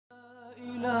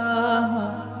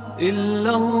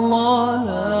إلا الله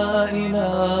لا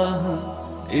إله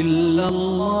إلا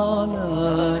الله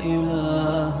لا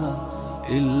إله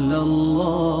إلا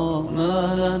الله ما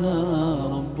لنا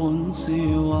رب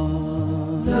سوى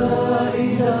لا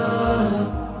إله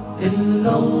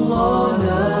إلا الله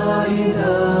لا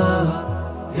إله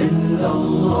إلا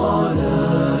الله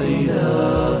لا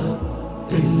إله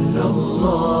إلا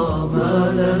الله ما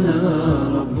لنا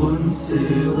رب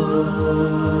سوى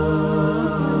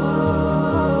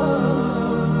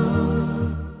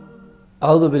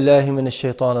أعوذ بالله من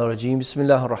الشيطان الرجيم بسم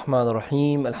الله الرحمن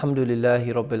الرحيم الحمد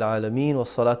لله رب العالمين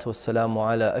والصلاة والسلام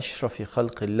على أشرف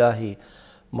خلق الله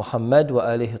محمد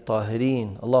وآله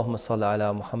الطاهرين اللهم صل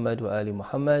على محمد وآل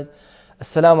محمد.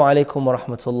 Assalamu alaikum wa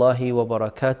rahmatullahi wa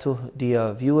barakatuh,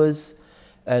 dear viewers,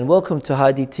 and welcome to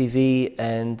Hadi TV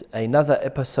and another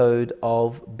episode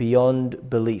of Beyond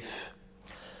Belief.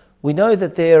 We know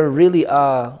that there really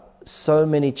are so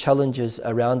many challenges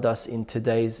around us in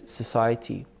today's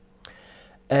society.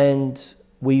 And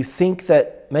we think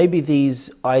that maybe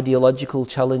these ideological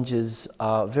challenges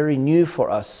are very new for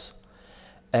us,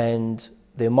 and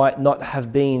there might not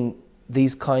have been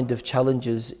these kind of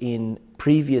challenges in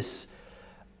previous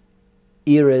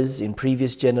eras, in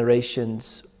previous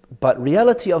generations. But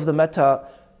reality of the matter,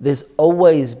 there's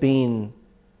always been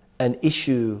an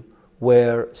issue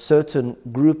where certain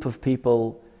group of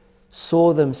people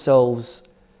saw themselves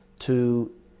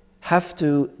to have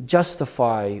to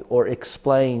justify or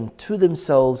explain to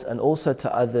themselves and also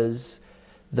to others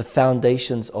the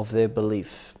foundations of their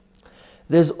belief.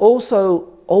 There's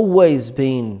also always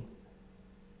been,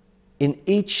 in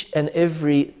each and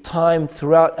every time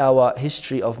throughout our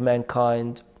history of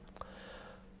mankind,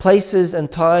 places and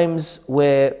times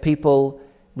where people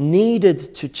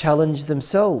needed to challenge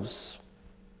themselves.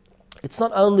 It's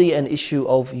not only an issue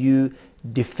of you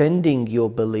defending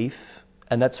your belief,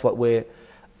 and that's what we're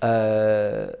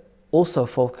also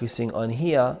focusing on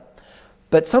here,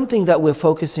 but something that we're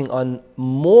focusing on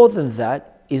more than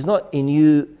that is not in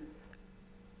you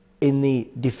in the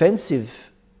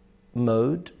defensive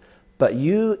mode, but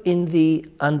you in the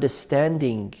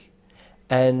understanding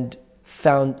and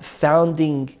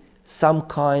founding some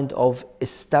kind of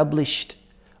established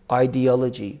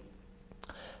ideology.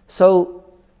 So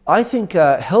I think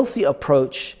a healthy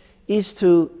approach is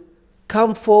to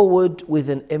come forward with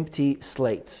an empty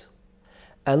slate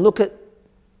and look at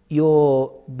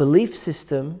your belief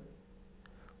system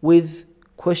with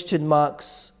question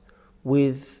marks,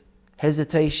 with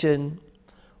hesitation,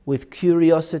 with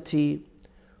curiosity,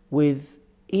 with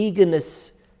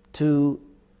eagerness to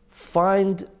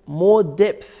find more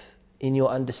depth in your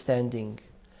understanding.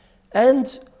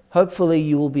 And hopefully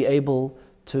you will be able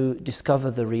to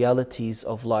discover the realities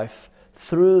of life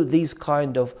through these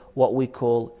kind of what we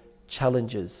call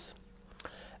challenges.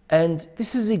 And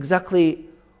this is exactly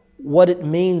what it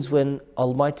means when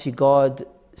Almighty God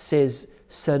says,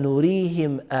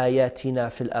 سَنُرِيهِمْ آيَاتِنَا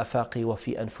فِي الْآفَاقِ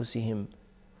وَفِي أَنفُسِهِمْ.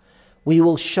 We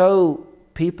will show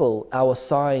people our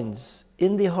signs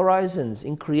in the horizons,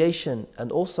 in creation, and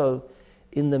also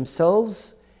in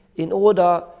themselves, in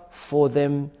order for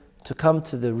them to come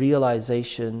to the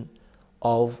realization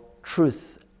of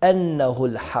truth. أَنَّهُ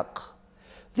الْحَقِّ.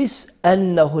 This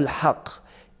أَنَّهُ الْحَقِّ,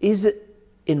 is it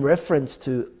in reference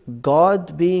to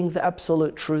God being the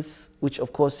absolute truth, which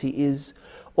of course He is?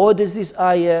 Or does this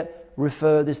ayah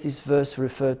refer, does this verse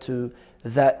refer to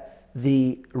that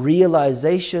the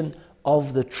realization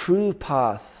of the true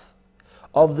path,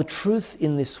 of the truth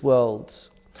in this world,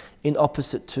 in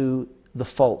opposite to the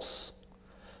false?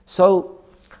 So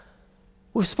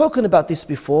we've spoken about this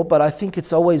before, but I think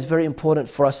it's always very important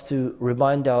for us to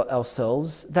remind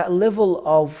ourselves that level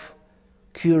of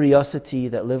curiosity,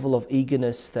 that level of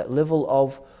eagerness, that level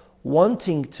of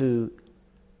wanting to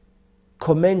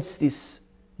commence this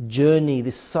journey,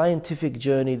 this scientific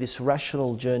journey, this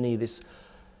rational journey, this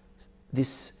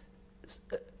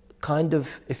kind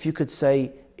of, if you could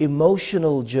say,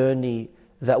 emotional journey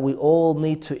that we all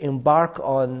need to embark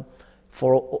on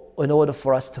in order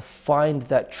for us to find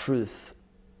that truth.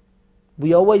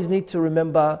 We always need to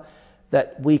remember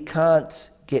that we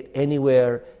can't get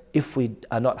anywhere if we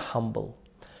are not humble.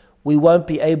 We won't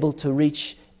be able to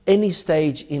reach any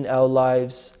stage in our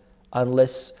lives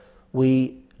unless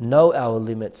we know our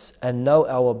limits and know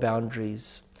our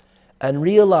boundaries and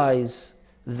realize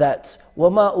that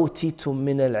وَمَا أُوتِيتُم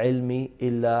مِّنَ الْعِلْمِ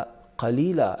إِلَّا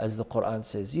قَلِيلًا, as the Quran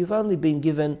says. You've only been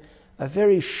given a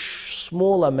very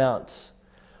small amount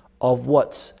of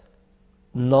what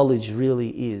knowledge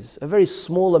really is, a very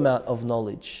small amount of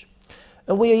knowledge.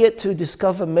 And we are yet to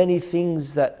discover many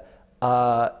things that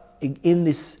are in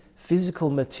this physical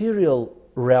material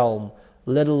realm,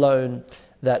 let alone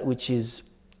that which is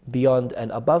beyond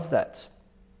and above that.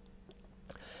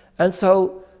 And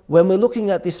so when we're looking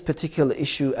at this particular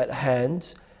issue at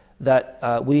hand that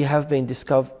we have been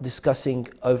discussing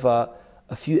over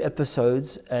a few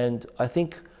episodes, and I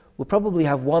think we'll probably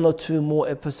have one or two more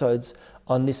episodes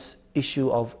on this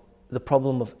issue of the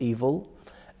problem of evil,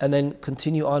 and then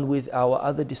continue on with our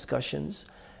other discussions.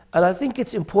 And I think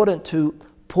it's important to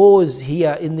pause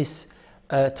here in this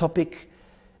topic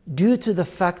due to the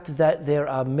fact that there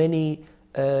are many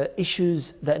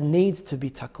issues that need to be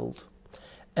tackled.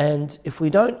 And if we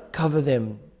don't cover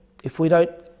them, if we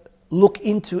don't look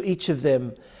into each of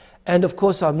them, and of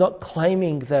course I'm not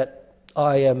claiming that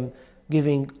I am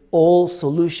giving all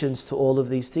solutions to all of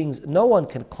these things. No one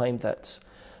can claim that.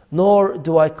 Nor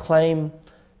do I claim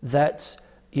that,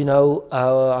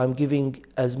 I'm giving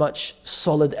as much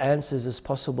solid answers as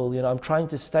possible. I'm trying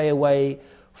to stay away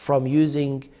from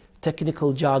using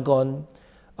technical jargon.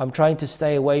 I'm trying to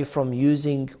stay away from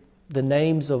using the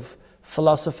names of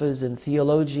philosophers and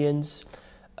theologians.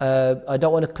 I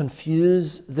don't want to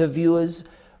confuse the viewers.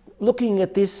 Looking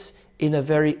at this in a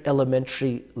very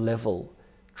elementary level,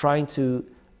 trying to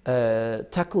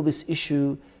tackle this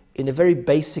issue in a very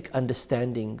basic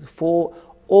understanding for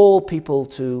all people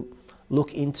to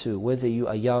look into, whether you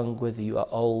are young, whether you are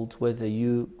old, whether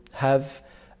you have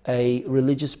a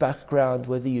religious background,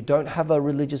 whether you don't have a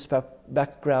religious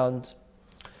background.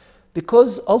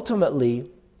 Because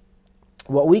ultimately,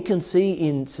 what we can see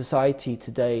in society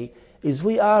today is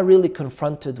we are really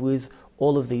confronted with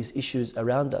all of these issues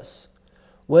around us.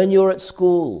 When you're at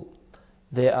school,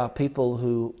 there are people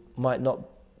who might not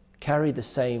carry the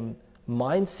same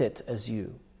mindset as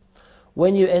you.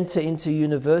 When you enter into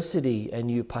university and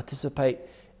you participate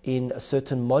in a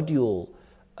certain module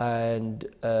and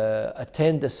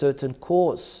attend a certain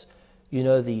course,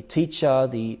 the teacher,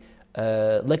 the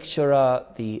lecturer,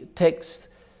 the text,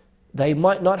 they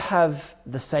might not have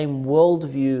the same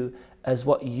worldview as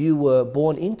what you were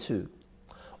born into.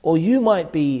 Or you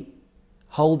might be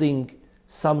holding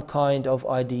some kind of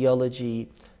ideology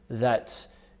that,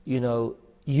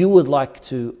 you would like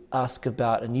to ask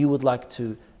about and you would like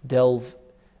to delve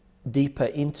deeper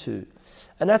into.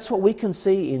 And that's what we can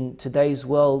see in today's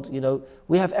world.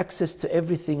 We have access to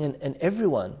everything and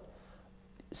everyone.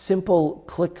 Simple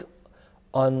click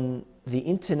on the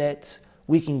internet,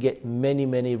 we can get many,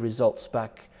 many results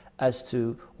back as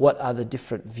to what are the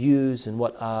different views and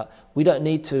we don't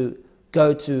need to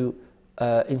go to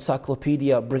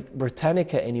Encyclopedia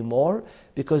Britannica anymore,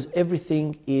 because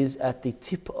everything is at the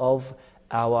tip of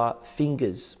our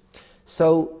fingers.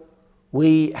 So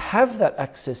we have that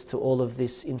access to all of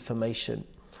this information.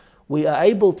 We are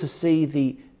able to see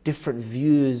the different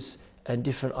views and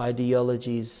different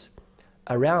ideologies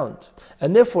around.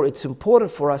 And therefore it's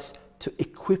important for us to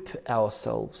equip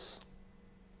ourselves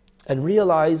and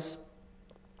realize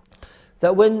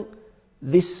that when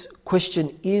this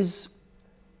question is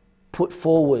put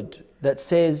forward that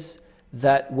says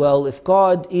that, well, if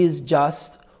God is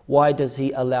just, why does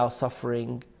He allow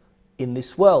suffering in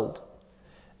this world?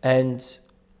 And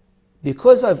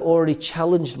because I've already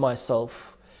challenged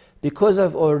myself, because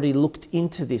I've already looked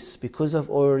into this, because I've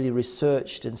already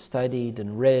researched and studied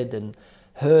and read and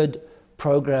heard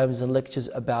programs and lectures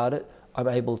about it, I'm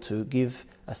able to give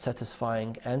a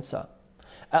satisfying answer.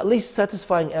 At least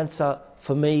satisfying answer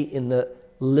for me in the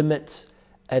limit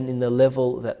and in the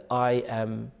level that I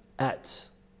am at.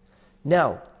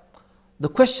 Now, the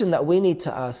question that we need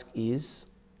to ask is,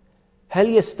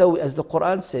 هل يستوي, as the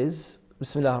Quran says,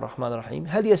 بسم الله الرحمن الرحيم,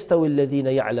 هل يستوي الذين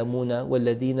يعلمون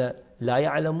والذين لا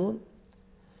يعلمون?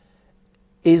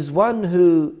 Is one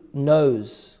who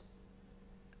knows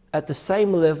at the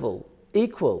same level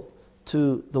equal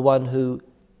to the one who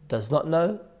does not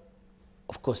know?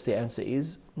 Of course the answer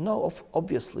is no,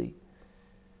 obviously.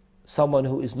 Someone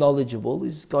who is knowledgeable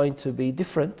is going to be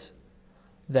different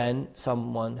than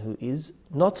someone who is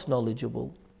not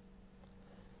knowledgeable.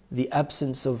 The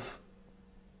absence of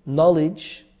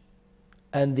knowledge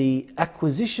and the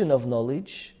acquisition of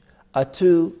knowledge are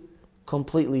two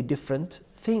completely different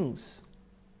things.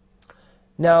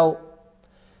 Now,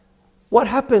 what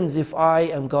happens if I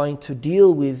am going to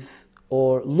deal with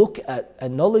or look at a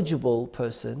knowledgeable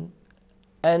person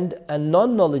and a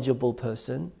non-knowledgeable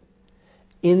person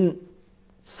in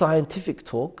scientific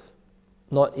talk,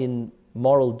 not in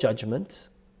moral judgment,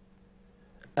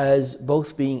 as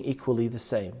both being equally the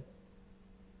same?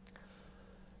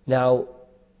 Now,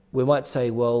 we might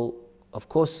say, well, of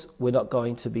course we're not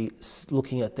going to be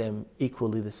looking at them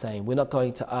equally the same. We're not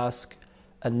going to ask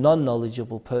a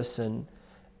non-knowledgeable person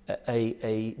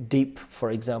a deep,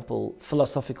 for example,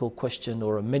 philosophical question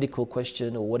or a medical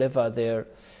question or whatever their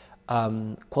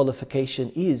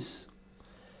qualification is.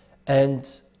 And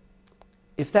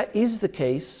if that is the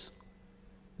case,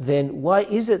 then why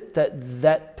is it that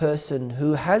that person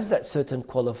who has that certain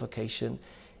qualification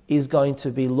is going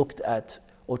to be looked at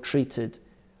or treated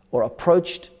or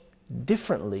approached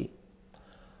differently?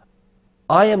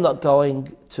 I am not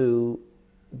going to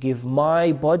give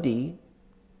my body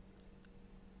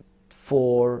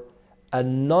for a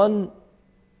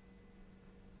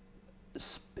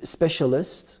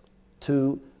non-specialist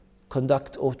to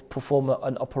conduct or perform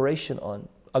an operation on.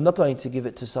 I'm not going to give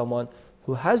it to someone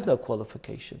who has no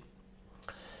qualification.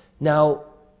 Now,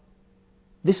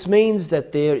 this means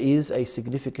that there is a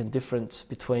significant difference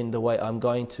between the way I'm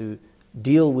going to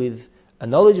deal with a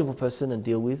knowledgeable person and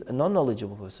deal with a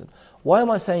non-knowledgeable person. Why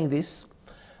am I saying this?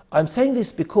 I'm saying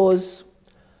this because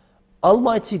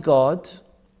Almighty God,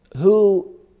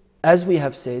 who, as we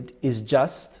have said, is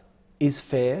just, is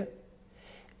fair,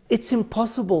 it's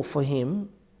impossible for Him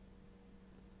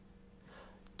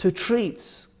to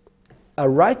treat a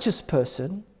righteous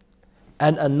person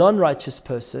and a non-righteous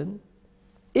person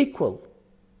equal.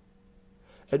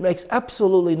 It makes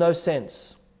absolutely no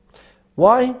sense.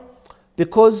 Why?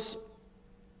 Because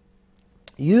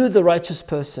you, the righteous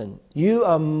person, you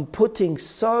are putting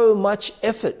so much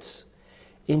effort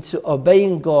into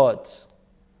obeying God,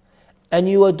 and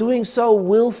you are doing so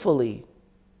willfully,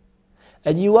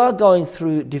 and you are going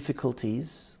through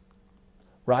difficulties,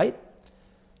 right?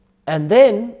 And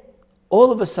then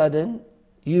all of a sudden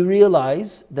you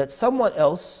realize that someone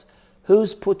else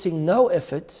who's putting no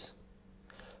effort,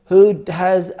 who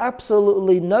has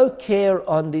absolutely no care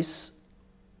on this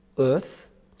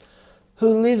earth,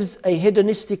 who lives a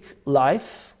hedonistic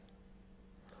life,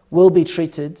 will be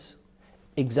treated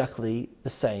exactly the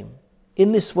same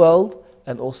in this world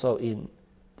and also in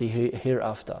the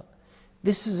hereafter.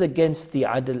 This is against the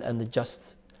adl and the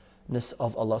justness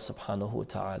of Allah subhanahu wa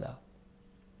ta'ala.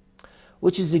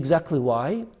 Which is exactly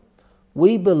why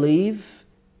we believe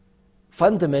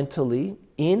fundamentally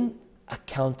in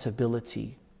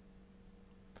accountability.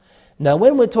 Now,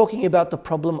 when we're talking about the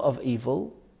problem of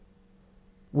evil,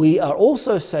 we are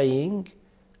also saying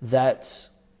that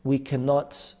we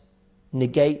cannot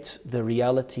negate the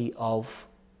reality of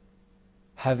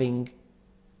having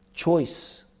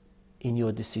choice in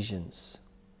your decisions.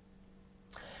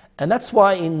 And that's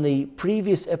why in the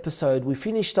previous episode we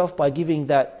finished off by giving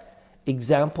that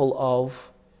example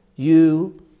of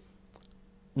you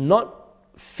not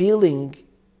feeling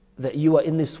that you are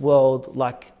in this world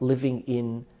like living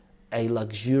in a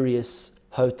luxurious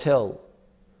hotel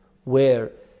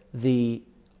where the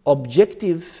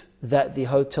objective that the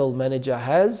hotel manager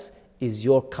has is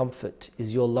your comfort,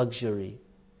 is your luxury,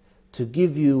 to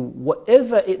give you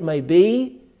whatever it may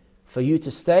be for you to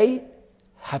stay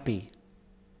happy.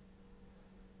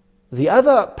 The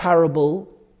other parable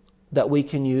that we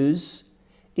can use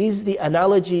is the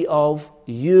analogy of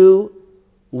you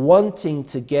wanting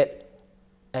to get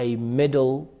a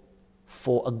medal,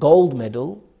 for a gold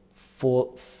medal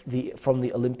from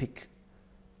the Olympic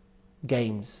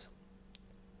Games.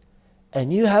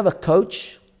 And you have a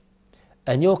coach,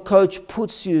 and your coach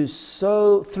puts you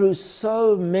through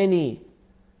so many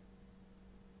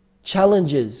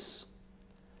challenges,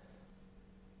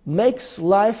 makes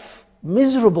life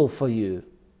miserable for you,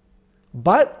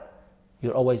 but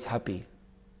you're always happy.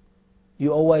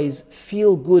 You always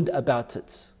feel good about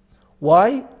it.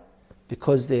 Why?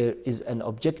 Because there is an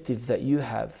objective that you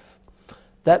have.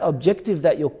 That objective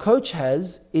that your coach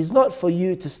has is not for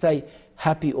you to stay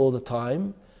happy all the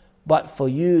time, but for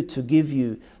you to give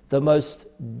you the most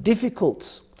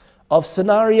difficult of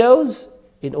scenarios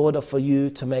in order for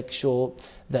you to make sure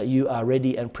that you are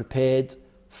ready and prepared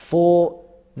for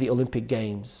the Olympic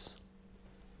Games.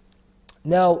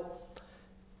 Now,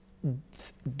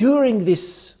 during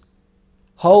this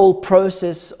whole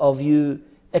process of you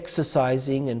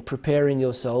exercising and preparing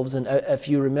yourselves, and if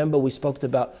you remember, we spoke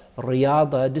about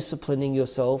riyada, disciplining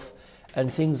yourself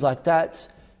and things like that,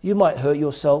 you might hurt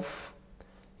yourself,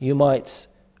 you might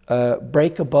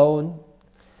break a bone,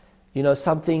 you know,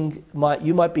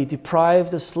 you might be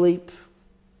deprived of sleep,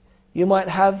 you might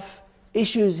have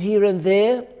issues here and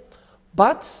there,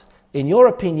 but in your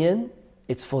opinion,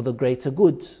 it's for the greater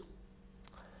good.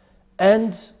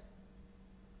 And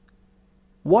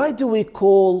why do we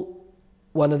call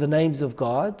one of the names of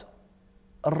God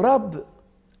Rabb?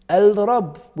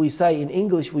 Al-Rabb, we say in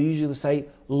English, we usually say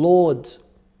Lord.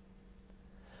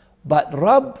 But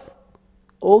Rabb,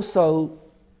 also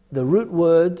the root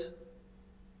word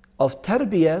of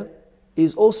tarbiyah,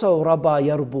 is also Rabba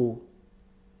Yarbu.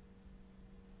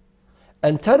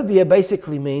 And tarbiyah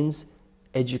basically means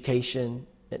education,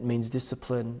 it means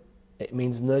discipline, It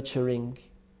means nurturing.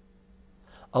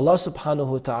 Allah subhanahu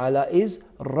wa ta'ala is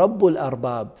Rabbul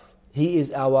Arbab. He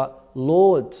is our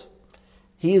Lord.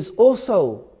 He is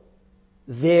also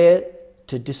there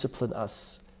to discipline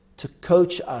us, to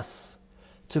coach us,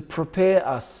 to prepare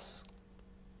us.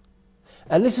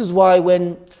 And this is why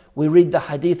when we read the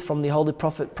hadith from the Holy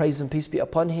Prophet, praise and peace be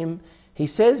upon him, he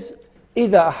says,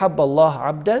 إِذَا أَحَبَّ اللَّهُ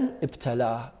عَبْدًا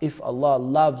ابْتَلَاهُ. If Allah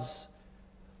loves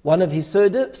one of his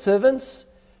servants,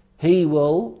 he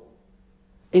will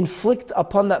inflict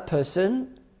upon that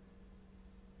person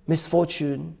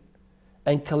misfortune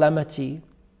and calamity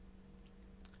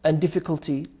and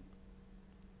difficulty.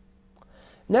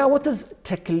 Now, what does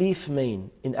taklif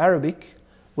mean? In Arabic,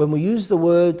 when we use the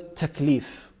word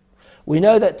taklif, we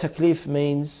know that taklif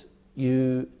means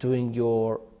you doing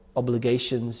your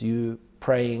obligations, you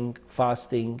praying,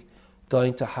 fasting,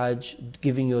 going to Hajj,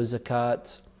 giving your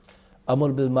zakat,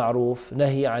 amr bil ma'ruf,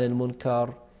 nahi anil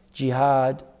munkar,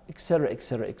 jihad, etc.,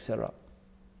 etc., etc.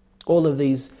 All of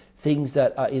these things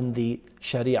that are in the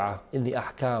sharia, in the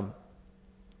ahkam.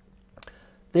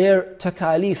 They're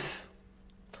takalif.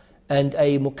 And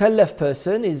a mukallaf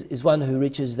person is one who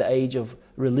reaches the age of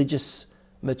religious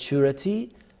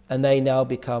maturity, and they now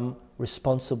become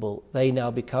responsible. They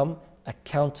now become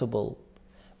accountable.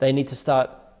 They need to start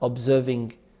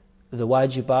observing the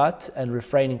wajibat and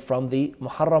refraining from the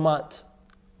muharramat,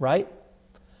 right?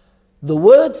 The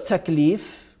word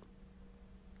taklif,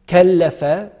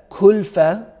 kallafa,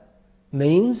 kulfa,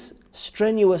 means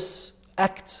strenuous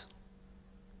act.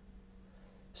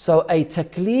 So a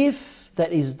taklif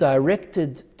that is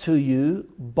directed to you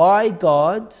by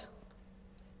God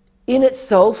in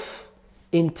itself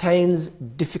entails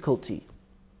difficulty,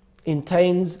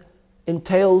 entails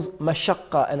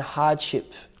mashaqqa and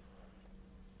hardship.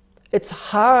 It's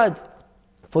hard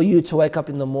for you to wake up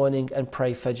in the morning and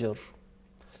pray Fajr,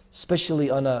 especially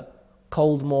on a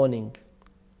cold morning,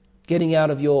 getting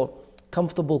out of your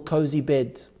comfortable cozy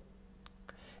bed.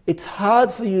 It's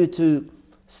hard for you to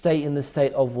stay in the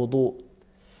state of wudu.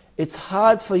 It's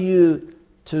hard for you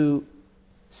to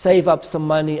save up some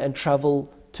money and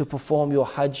travel to perform your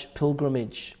Hajj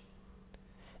pilgrimage.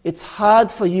 It's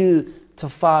hard for you to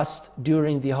fast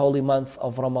during the holy month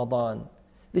of Ramadan.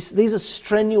 These are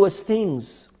strenuous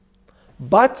things,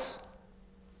 but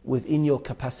within your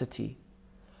capacity.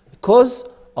 Because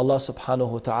Allah subhanahu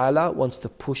wa ta'ala wants to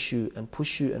push you and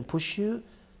push you and push you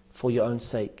for your own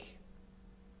sake,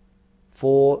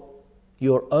 for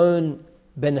your own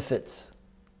benefit.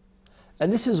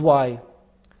 And this is why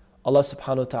Allah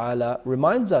subhanahu wa ta'ala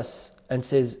reminds us and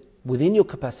says, within your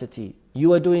capacity,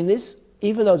 you are doing this,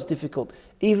 even though it's difficult,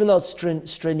 even though it's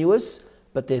strenuous,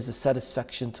 but there's a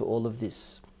satisfaction to all of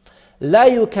this. لا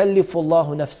يكلف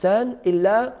الله نفسا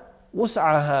إلا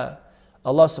وسعها.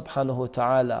 Allah subhanahu wa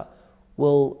ta'ala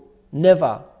will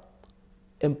never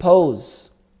impose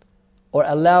or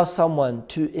allow someone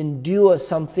to endure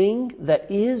something that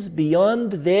is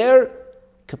beyond their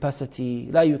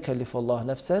capacity. لا يكلف الله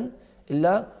نفسا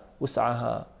إلا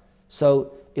وسعها.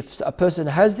 So if a person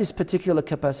has this particular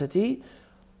capacity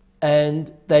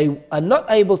and they are not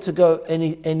able to go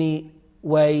any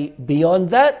way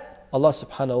beyond that, Allah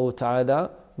subhanahu wa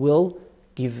ta'ala will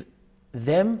give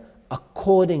them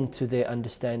according to their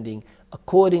understanding,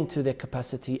 according to their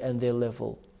capacity and their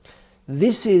level.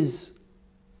 This is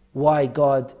why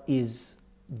God is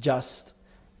just.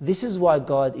 This is why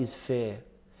God is fair,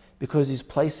 because He's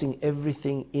placing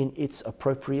everything in its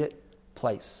appropriate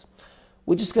place.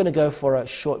 We're just going to go for a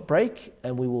short break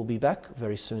and we will be back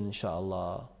very soon,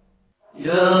 inshaAllah.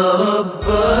 Ya Rabbah,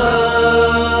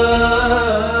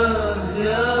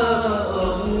 Ya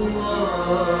Allah,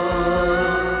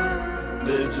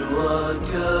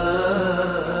 najwaka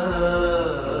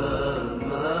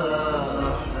ma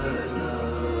ahla.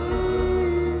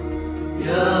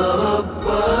 Ya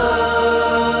Rabbah,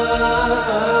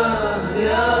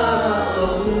 Ya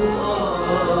Allah,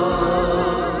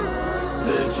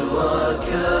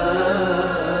 najwaka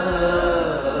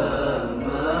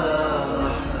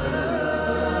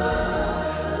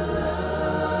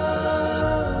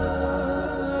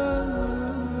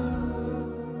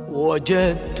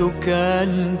وجدتك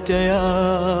أنت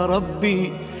يا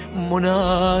ربي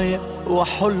مناي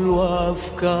وحلو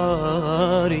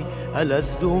أفكاري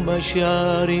ألذ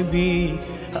مشاربي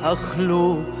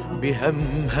أخلو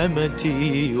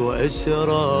بهمهمتي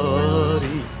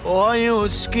وإسراري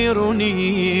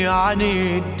ويسكرني عن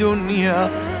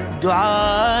الدنيا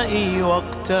دعائي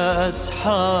وقت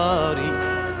أسحاري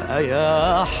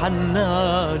أيا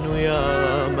حنان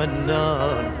يا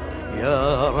منان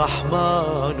يا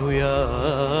رحمن يا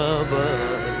بار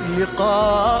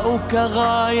لقاؤك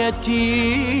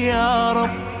غايتي يا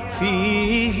رب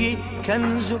فيه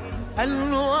كنز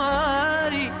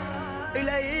الأنوار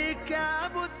إليك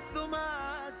أبث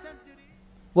ما تدري.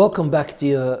 Welcome back,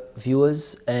 dear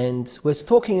viewers, and we're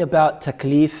talking about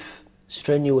taklif,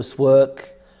 strenuous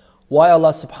work, why Allah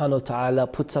subhanahu wa ta'ala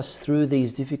puts us through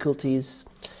these difficulties,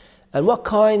 and what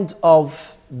kind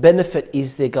of benefit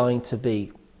is there going to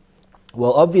be?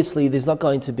 Well, obviously there's not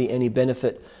going to be any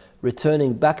benefit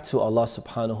returning back to Allah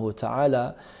subhanahu wa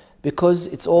ta'ala, because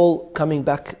it's all coming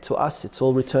back to us, it's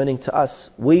all returning to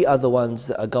us. We are the ones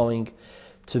that are going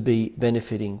to be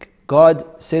benefiting.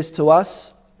 God says to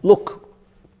us, look,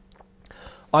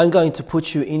 I'm going to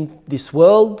put you in this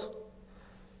world,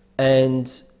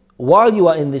 and while you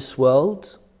are in this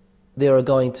world, there are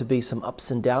going to be some ups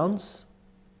and downs,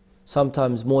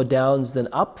 sometimes more downs than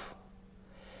up,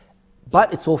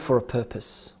 but it's all for a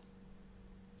purpose.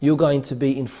 You're going to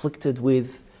be inflicted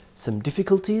with some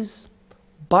difficulties,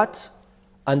 but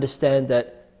understand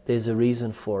that there's a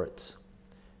reason for it.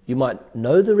 You might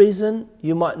know the reason,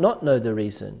 you might not know the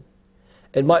reason.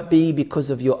 It might be because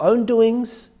of your own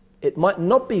doings, it might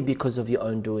not be because of your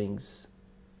own doings.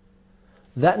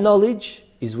 That knowledge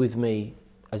is with me,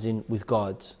 as in with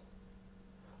God.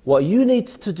 What you need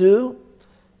to do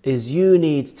is you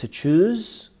need to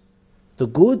choose the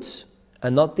good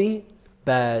and not the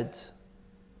bad.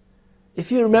 If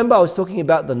you remember, I was talking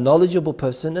about the knowledgeable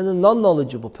person and the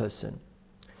non-knowledgeable person.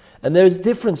 And there is a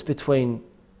difference between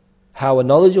how a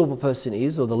knowledgeable person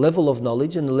is, or the level of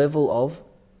knowledge, and the level of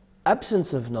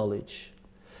absence of knowledge.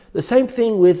 The same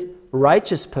thing with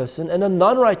righteous person and a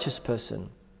non-righteous person.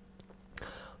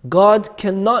 God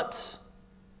cannot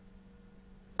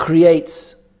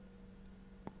create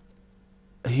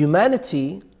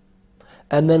humanity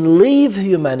and then leave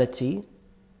humanity,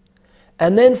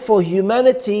 and then for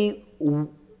humanity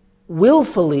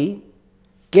willfully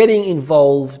getting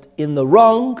involved in the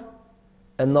wrong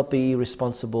and not be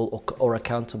responsible or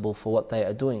accountable for what they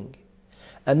are doing.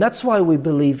 And that's why we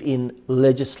believe in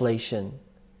legislation.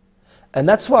 And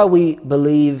that's why we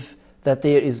believe that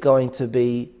there is going to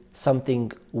be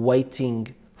something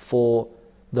waiting for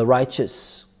the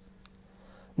righteous.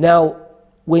 Now,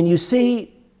 when you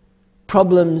see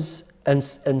problems and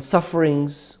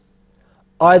sufferings,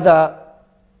 either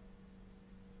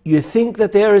you think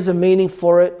that there is a meaning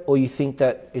for it, or you think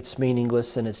that it's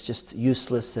meaningless and it's just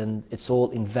useless and it's all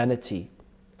in vanity.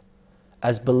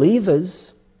 As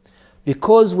believers,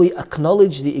 because we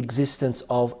acknowledge the existence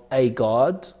of a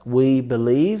God, we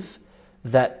believe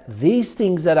that these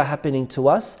things that are happening to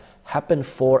us happen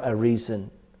for a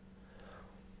reason.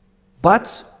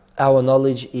 But our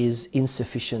knowledge is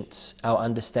insufficient. Our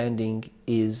understanding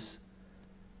is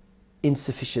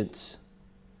insufficient.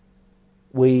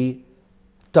 We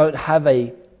don't have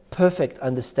a perfect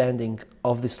understanding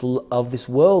of this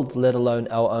world, let alone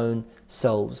our own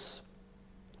selves.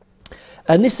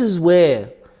 And this is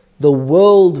where the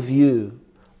worldview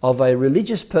of a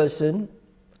religious person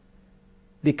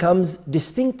becomes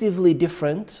distinctively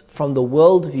different from the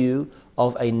worldview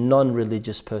of a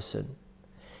non-religious person,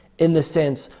 in the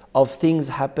sense of things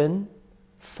happen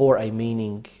for a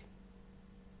meaning.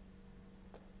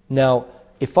 Now,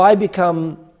 if I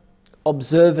become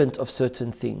observant of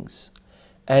certain things,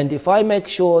 and if I make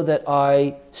sure that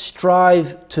I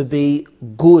strive to be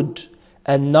good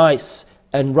and nice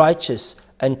and righteous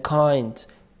and kind,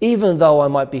 even though I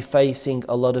might be facing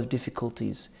a lot of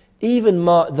difficulties, even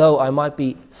though I might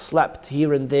be slapped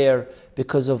here and there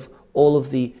because of all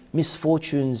of the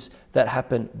misfortunes that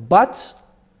happen, but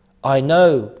I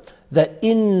know that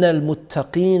إِنَّ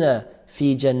الْمُتَّقِينَ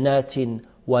فِي جَنَّاتٍ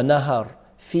وَنَهَرٍ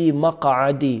فِي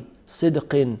مَقْعَدِ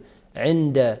صِدْقٍ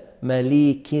عِنْدَ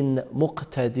مَلِيكٍ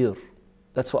مُقْتَدِرٍ.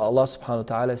 That's what Allah subhanahu wa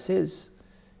ta'ala says.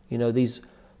 You know, the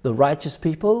righteous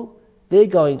people, they're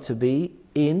going to be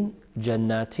in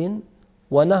Jannatin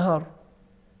wa Nahar.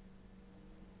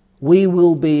 We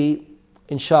will be,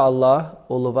 inshallah,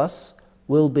 all of us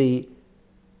will be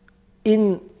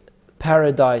in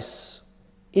paradise,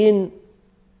 in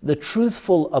the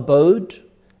truthful abode,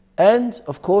 and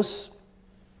of course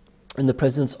in the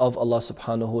presence of Allah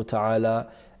subhanahu wa ta'ala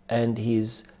and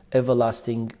His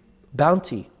everlasting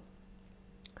bounty.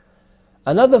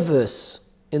 Another verse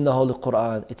in the Holy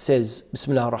Quran, it says,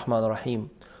 Bismillah ar-Rahman ar-Rahim,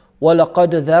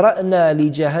 وَلَقَدْ ذَرَأْنَا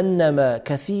لِجَهَنَّمَ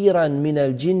كَثِيرًا مِنَ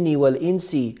الْجِنِّ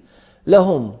وَالْإِنسِ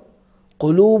لَهُمْ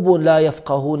قُلُوبٌ لَا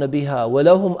يَفْقَهُونَ بِهَا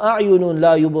وَلَهُمْ أَعْيُنٌ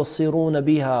لَا يُبْصِرُونَ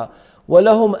بِهَا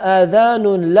وَلَهُمْ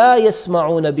آذَانٌ لَا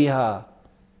يَسْمَعُونَ بِهَا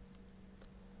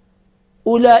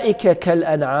أُولَئِكَ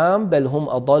كَالْأَنْعَامِ بَلْ هُمْ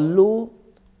أَضَلُّ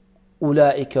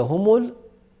أُولَئِكَ هُمُ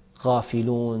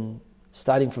الْغَافِلُونَ.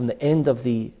 Starting from the end of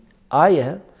the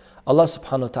ayah, Allah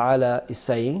subhanahu wa ta'ala is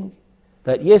saying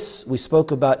That yes, we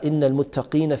spoke about إِنَّ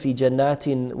الْمُتَّقِينَ فِي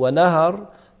جَنَّاتٍ وَنَهَرٍ.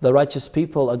 The righteous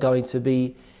people are going to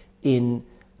be in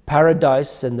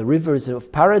paradise and the rivers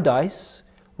of paradise,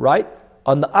 right?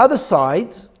 On the other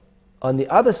side,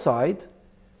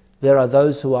 there are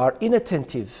those who are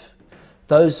inattentive,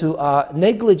 those who are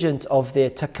negligent of their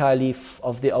takalif,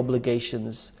 of their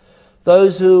obligations,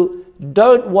 those who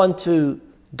don't want to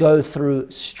go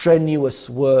through strenuous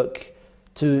work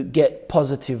to get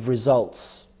positive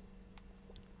results.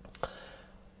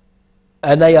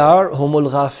 And they are humul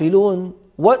ghafilun.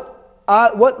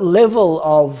 What level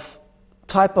of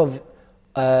type of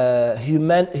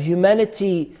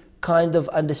humanity kind of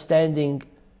understanding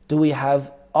do we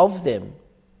have of them?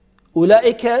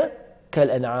 Ulaika kal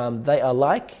an'am. They are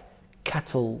like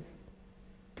cattle,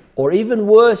 or even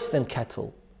worse than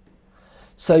cattle.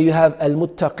 So you have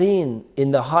al-muttaqeen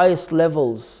in the highest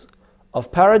levels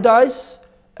of paradise,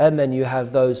 and then you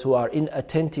have those who are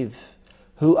inattentive,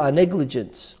 who are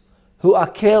negligent, who are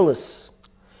careless,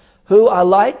 who are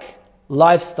like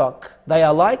livestock. They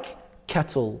are like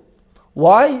cattle.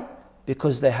 Why?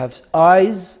 Because they have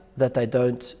eyes that they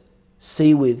don't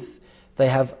see with. They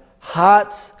have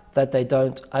hearts that they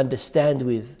don't understand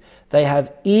with. They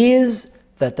have ears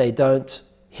that they don't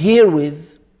hear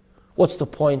with. What's the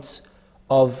point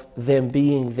of them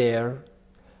being there?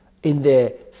 In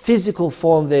their physical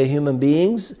form, they're human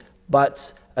beings,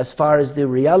 but as far as the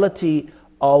reality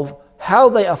of how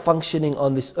they are functioning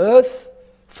on this earth,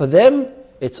 for them,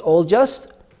 it's all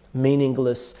just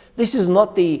meaningless. This is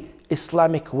not the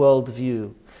Islamic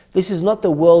worldview. This is not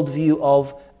the worldview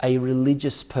of a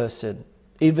religious person.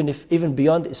 Even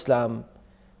beyond Islam,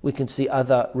 we can see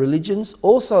other religions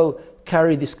also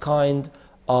carry this kind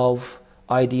of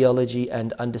ideology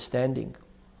and understanding.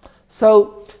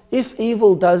 So, if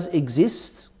evil does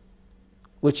exist,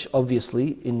 which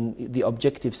obviously in the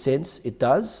objective sense it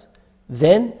does,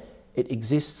 then it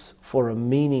exists for a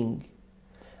meaning.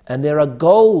 And there are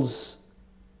goals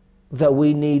that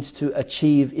we need to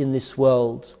achieve in this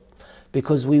world,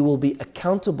 because we will be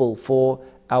accountable for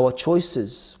our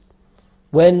choices.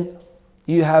 When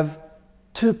you have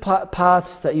two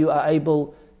paths that you are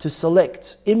able to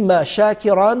select, imma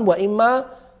shakiran wa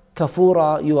imma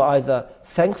kafura, you are either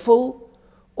thankful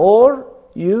or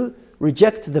you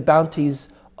reject the bounties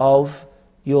of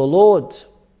your Lord.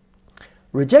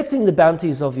 Rejecting the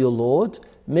bounties of your Lord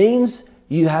means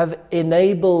you have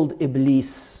enabled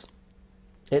Iblis.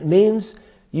 It means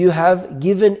you have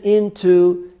given in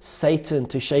to Satan,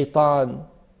 to Shaitan.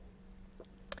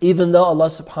 Even though Allah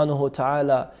subhanahu wa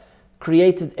ta'ala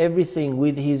created everything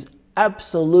with His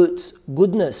absolute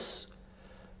goodness,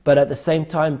 but at the same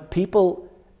time people,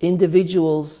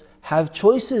 individuals have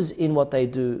choices in what they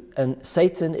do. And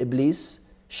Satan, Iblis,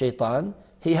 Shaitan,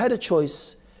 he had a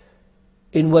choice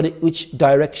in which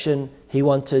direction he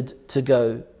wanted to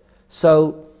go.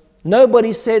 So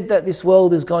nobody said that this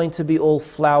world is going to be all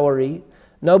flowery.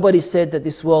 Nobody said that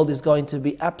this world is going to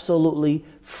be absolutely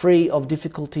free of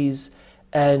difficulties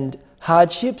and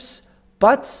hardships,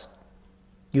 but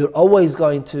you're always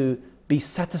going to be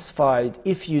satisfied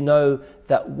if you know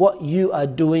that what you are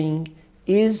doing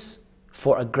is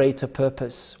for a greater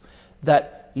purpose,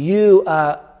 that you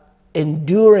are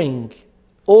enduring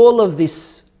all of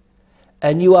this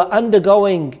and you are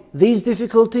undergoing these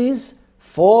difficulties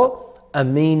for a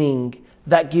meaning.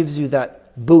 That gives you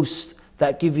that boost,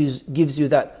 that gives you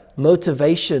that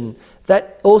motivation,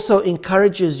 that also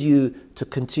encourages you to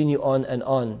continue on and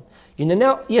on. You know,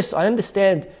 now, yes, I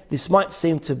understand this might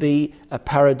seem to be a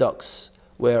paradox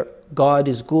where God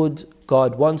is good,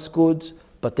 God wants good,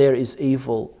 but there is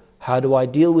evil. How do I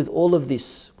deal with all of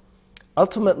this?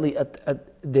 Ultimately,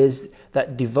 there's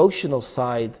that devotional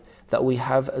side that we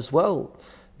have as well,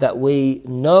 that we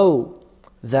know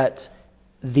that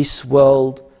this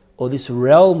world or this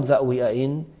realm that we are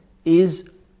in is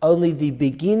only the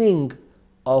beginning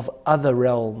of other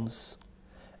realms.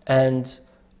 And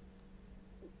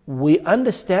we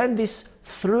understand this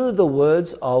through the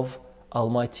words of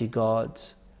Almighty God,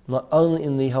 not only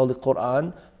in the Holy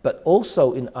Quran, but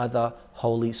also in other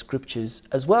holy scriptures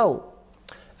as well.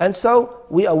 And so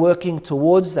we are working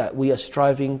towards that. We are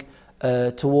striving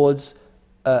towards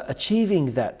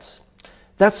achieving that.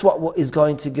 That's what is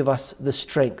going to give us the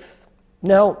strength.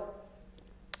 Now,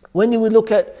 when you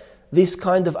look at this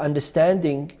kind of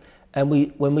understanding, and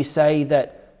when we say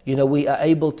that, you know, we are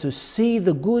able to see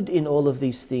the good in all of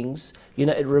these things, you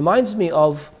know, it reminds me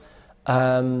of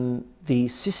the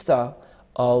sister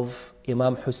of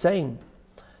Imam Hussein,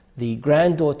 the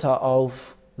granddaughter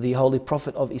of the Holy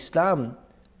Prophet of Islam,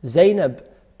 Zainab,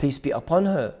 peace be upon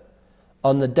her.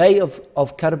 On the day of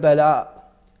Karbala,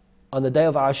 on the day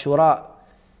of Ashura,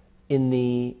 in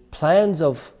the plains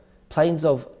of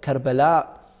Karbala,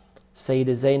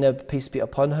 Sayyidah Zainab, peace be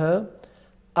upon her,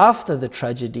 after the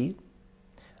tragedy,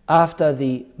 after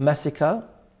the massacre,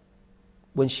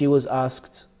 when she was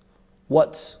asked,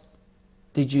 what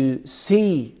did you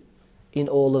see in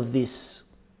all of this?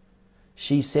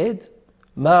 She said,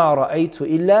 مَا رَأَيْتُ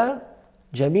إِلَّا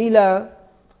جَمِيلًا.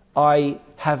 I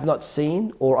have not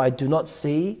seen, or I do not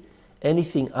see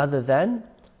anything other than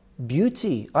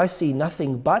beauty. I see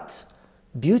nothing but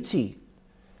beauty.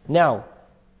 Now,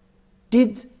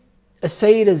 did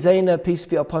Sayyidah Zainab, peace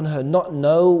be upon her, not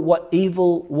know what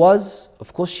evil was?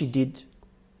 Of course she did.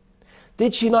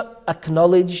 Did she not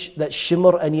acknowledge that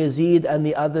Shimr and Yazid and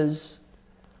the others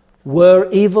were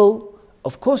evil?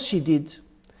 Of course she did.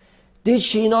 Did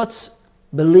she not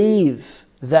believe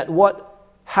that what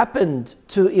happened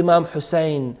to Imam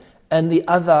Hussein and the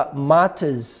other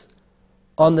martyrs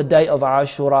on the day of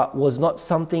Ashura was not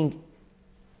something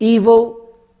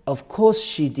evil? Of course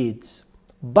she did.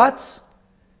 But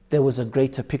there was a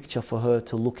greater picture for her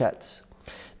to look at.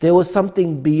 There was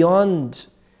something beyond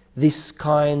this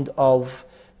kind of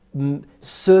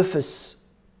surface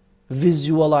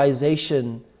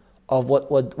visualization of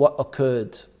what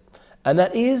occurred. And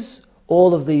that is,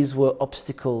 all of these were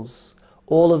obstacles.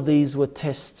 All of these were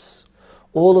tests.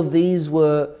 All of these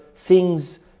were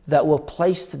things that were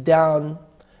placed down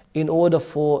in order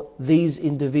for these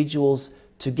individuals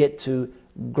to get to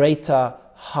greater,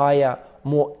 higher,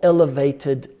 more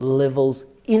elevated levels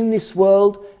in this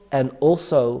world and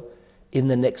also in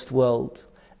the next world.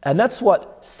 And that's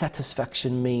what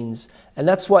satisfaction means. And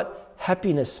that's what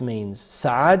happiness means.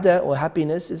 Sa'ada, or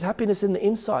happiness, is happiness in the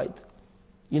inside.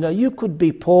 You know, you could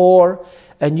be poor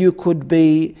and you could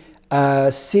be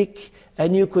sick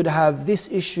and you could have this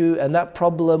issue and that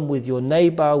problem with your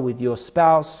neighbor, with your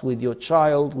spouse, with your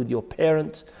child, with your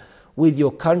parent, with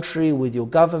your country, with your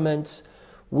government,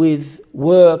 with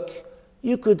work.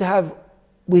 You could have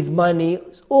with money,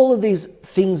 all of these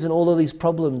things and all of these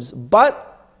problems, but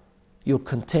you're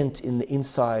content in the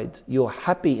inside. You're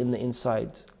happy in the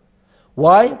inside.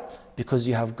 Why? Because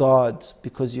you have God,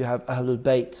 because you have Ahlul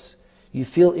Bayt. You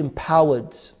feel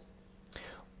empowered.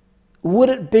 Would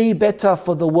it be better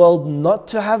for the world not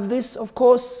to have this? Of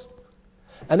course.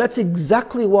 And that's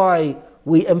exactly why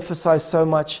we emphasize so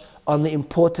much on the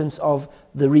importance of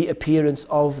the reappearance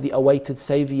of the awaited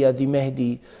Savior, the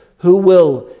Mahdi, who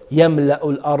will يَمْلَأُ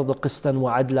الْأَرْضَ قِسْطًا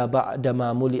وَعَدْلًا بَعْدَ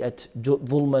مَا مُلِئَتْ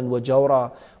ظُلْمًا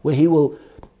وَجَوْرًا, where he will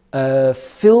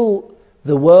fill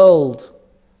the world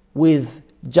with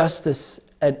justice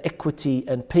and equity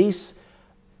and peace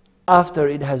after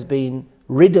it has been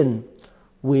ridden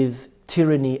with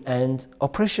tyranny and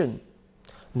oppression.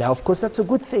 Now, of course, that's a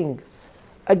good thing.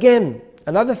 Again,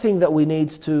 another thing that we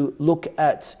need to look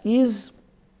at is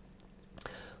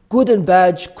good and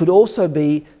bad could also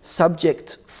be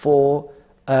subject for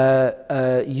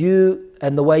you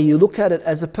and the way you look at it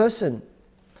as a person.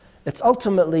 It's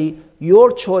ultimately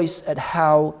your choice at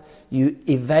how you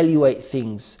evaluate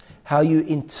things, how you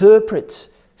interpret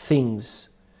things.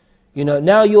 You know,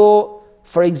 now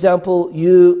for example,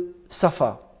 you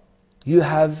suffer. You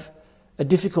have a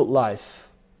difficult life.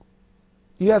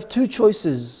 You have two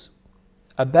choices: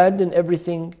 abandon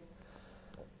everything,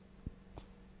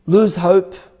 lose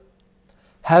hope,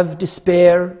 have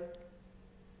despair,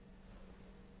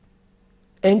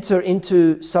 enter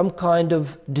into some kind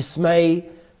of dismay,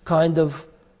 kind of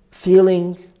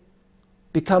feeling,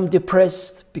 become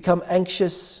depressed, become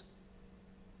anxious,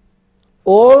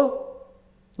 or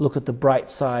look at the bright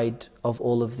side of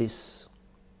all of this.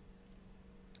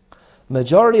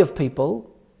 Majority of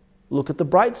people look at the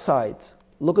bright side,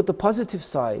 look at the positive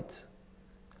side.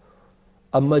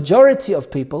 A majority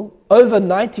of people, over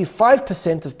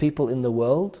 95% of people in the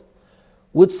world,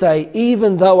 would say,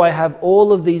 even though I have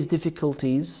all of these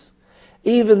difficulties,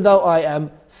 even though I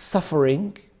am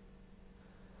suffering,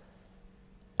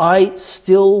 I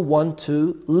still want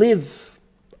to live.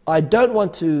 I don't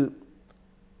want to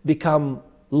become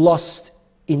lost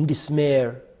in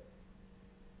despair.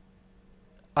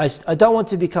 I don't want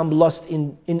to become lost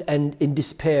in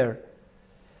despair.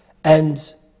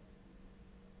 And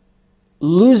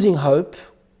losing hope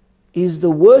is the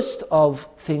worst of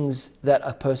things that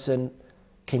a person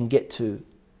can get to.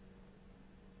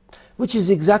 Which is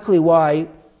exactly why,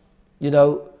 you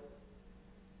know,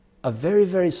 a very,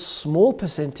 very small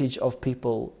percentage of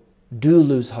people do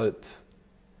lose hope.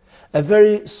 A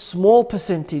very small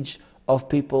percentage of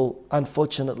people,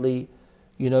 unfortunately,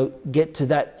 you know, get to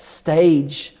that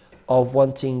stage of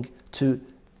wanting to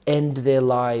end their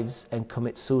lives and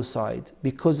commit suicide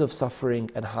because of suffering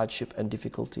and hardship and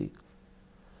difficulty.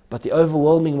 But the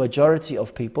overwhelming majority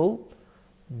of people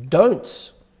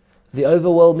don't. The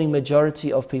overwhelming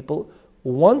majority of people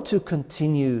want to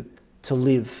continue to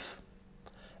live.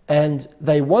 And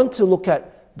they want to look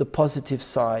at the positive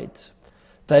side.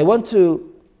 They want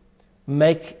to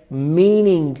make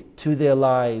meaning to their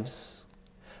lives.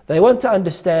 They want to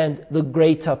understand the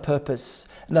greater purpose.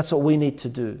 And that's what we need to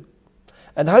do.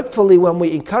 And hopefully when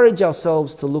we encourage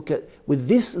ourselves to look at with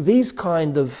these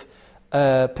kind of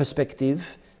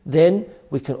perspective, then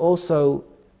we can also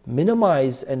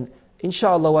minimize and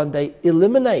inshallah one day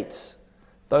eliminate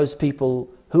those people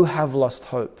who have lost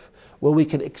hope, where we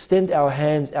can extend our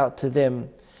hands out to them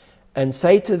and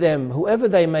say to them, whoever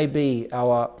they may be,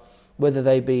 whether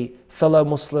they be fellow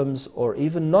Muslims or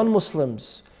even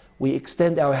non-Muslims, we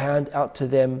extend our hand out to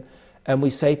them and we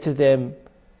say to them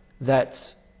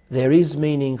that there is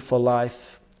meaning for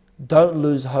life. Don't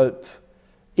lose hope,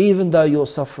 even though you're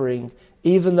suffering,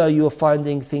 even though you're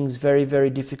finding things very, very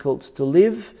difficult to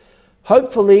live.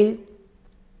 Hopefully,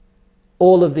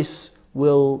 all of this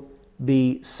will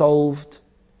be solved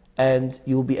and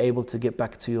you'll be able to get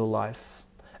back to your life.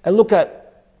 And look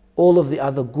at all of the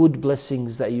other good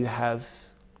blessings that you have.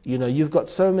 You know, you've got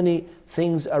so many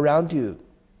things around you.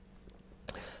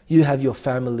 You have your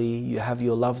family, you have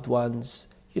your loved ones.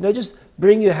 You know, just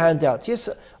bring your hand out. Yes,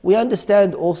 we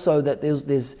understand also that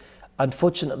there's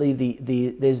unfortunately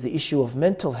there's the issue of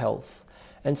mental health.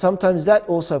 And sometimes that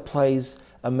also plays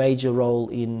a major role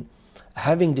in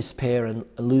having despair and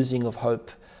losing of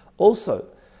hope also.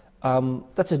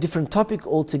 That's a different topic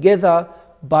altogether,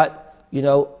 but you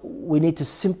know, we need to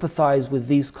sympathize with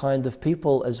these kind of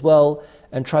people as well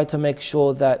and try to make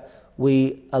sure that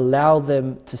we allow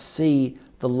them to see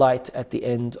the light at the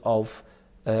end of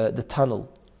the tunnel.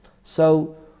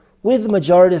 So with the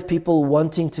majority of people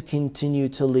wanting to continue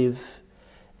to live,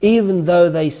 even though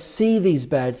they see these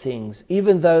bad things,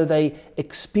 even though they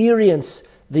experience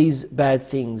these bad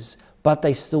things, but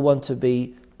they still want to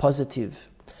be positive.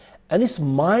 And this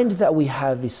mind that we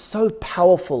have is so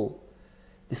powerful.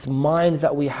 This mind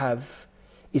that we have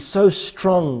is so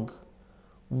strong.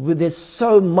 There's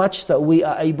so much that we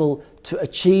are able to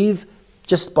achieve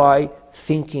just by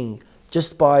thinking,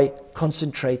 just by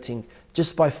concentrating,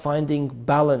 just by finding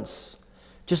balance,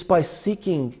 just by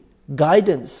seeking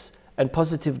guidance and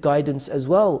positive guidance as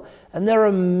well. And there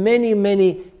are many,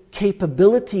 many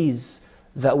capabilities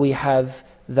that we have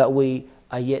that we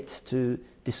are yet to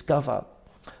discover,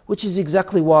 which is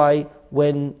exactly why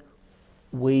when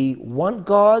we want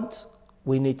God,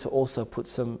 we need to also put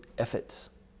some efforts.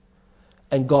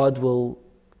 And God will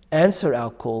answer our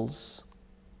calls.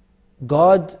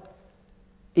 God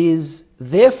is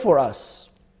there for us,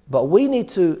 but we need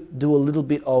to do a little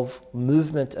bit of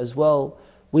movement as well.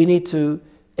 We need to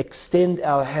extend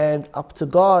our hand up to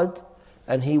God,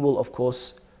 and He will, of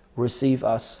course, receive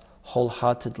us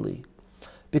wholeheartedly.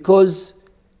 Because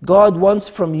God wants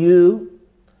from you,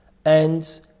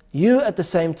 and you at the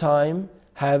same time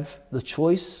have the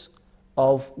choice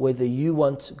of whether you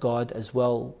want God as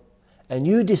well. And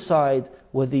you decide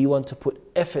whether you want to put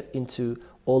effort into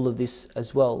all of this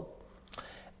as well.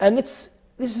 And this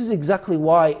is exactly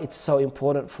why it's so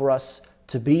important for us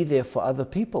to be there for other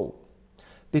people.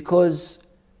 Because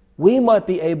we might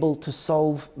be able to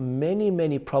solve many,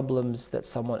 many problems that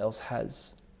someone else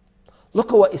has.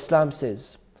 Look at what Islam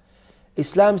says.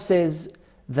 Islam says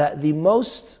that the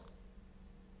most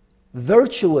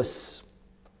virtuous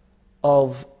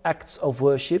of acts of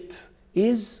worship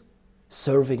is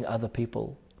serving other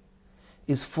people,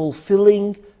 is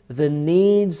fulfilling the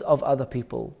needs of other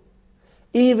people.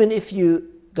 Even if you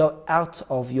go out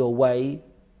of your way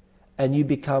and you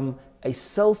become a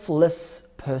selfless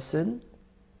person,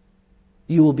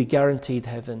 you will be guaranteed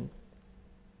heaven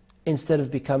instead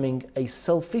of becoming a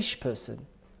selfish person.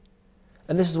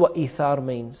 And this is what ithar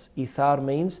means. Ithar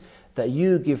means that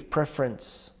you give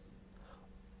preference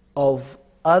of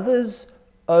others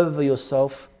over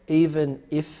yourself, even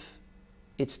if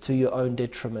it's to your own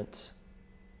detriment,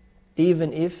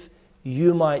 even if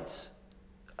you might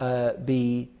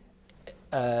be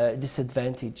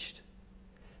disadvantaged.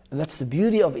 And that's the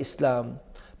beauty of Islam,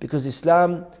 because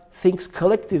Islam thinks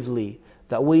collectively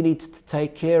that we need to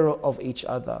take care of each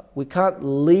other. We can't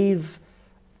leave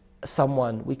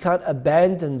someone, we can't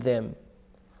abandon them.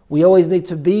 We always need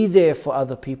to be there for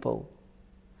other people.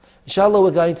 Inshallah, we're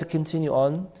going to continue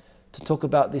on to talk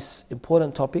about this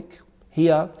important topic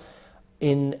here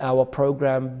in our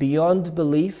program Beyond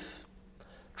Belief,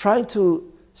 trying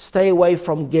to stay away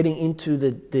from getting into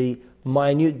the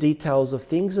minute details of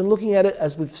things and looking at it,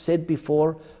 as we've said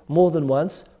before more than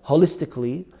once,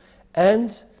 holistically.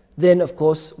 And then, of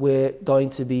course, we're going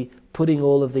to be putting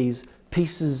all of these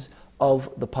pieces of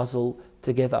the puzzle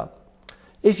together.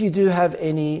 If you do have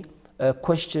any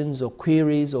questions or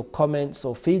queries or comments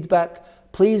or feedback,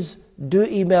 please do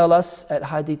email us at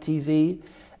Hadi TV,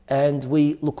 and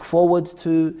we look forward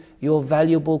to your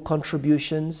valuable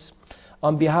contributions.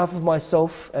 On behalf of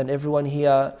myself and everyone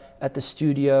here at the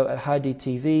studio at Hadi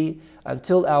TV,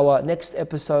 until our next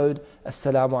episode,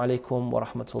 Assalamu alaikum wa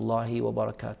rahmatullahi wa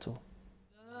barakatuh.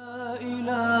 لا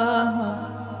إله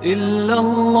إلا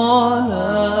الله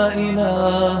لا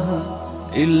إله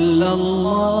إلا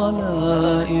الله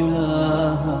لا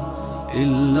إله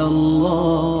إلا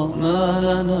الله ما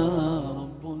لنا